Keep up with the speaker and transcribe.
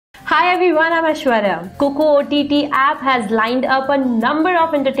Hi everyone, I'm Aishwarya. Kooku OTT App has lined up a number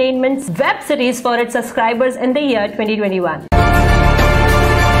of entertainment web series for its subscribers in the year 2021.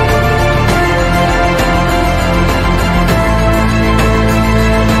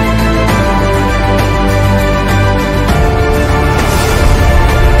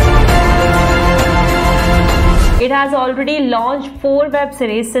 It has already launched 4 web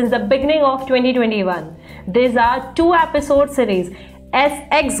series since the beginning of 2021. These are 2-episode series.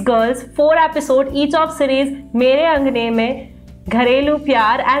 SX Girls, 4 episodes each of series Mere Angane Mein, Gharelu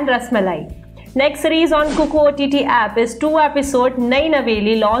Pyar and Rasmalai. Next series on Kooku OTT App is 2 episodes Nai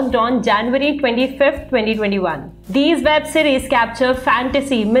Naveli, launched on January 25th, 2021. These web series capture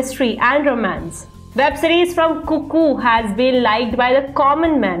fantasy, mystery and romance. Web series from Kooku has been liked by the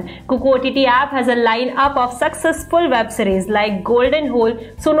common man. Kooku OTT App has a line-up of successful web series like Golden Hole,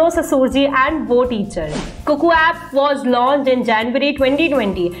 Suno Sasurji and Wo Teacher. Kooku App was launched in January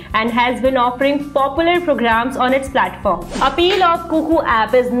 2020 and has been offering popular programs on its platform. Appeal of Kooku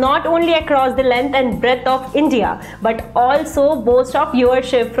App is not only across the length and breadth of India, but also boasts of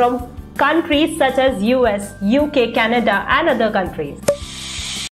viewership from countries such as US, UK, Canada and other countries.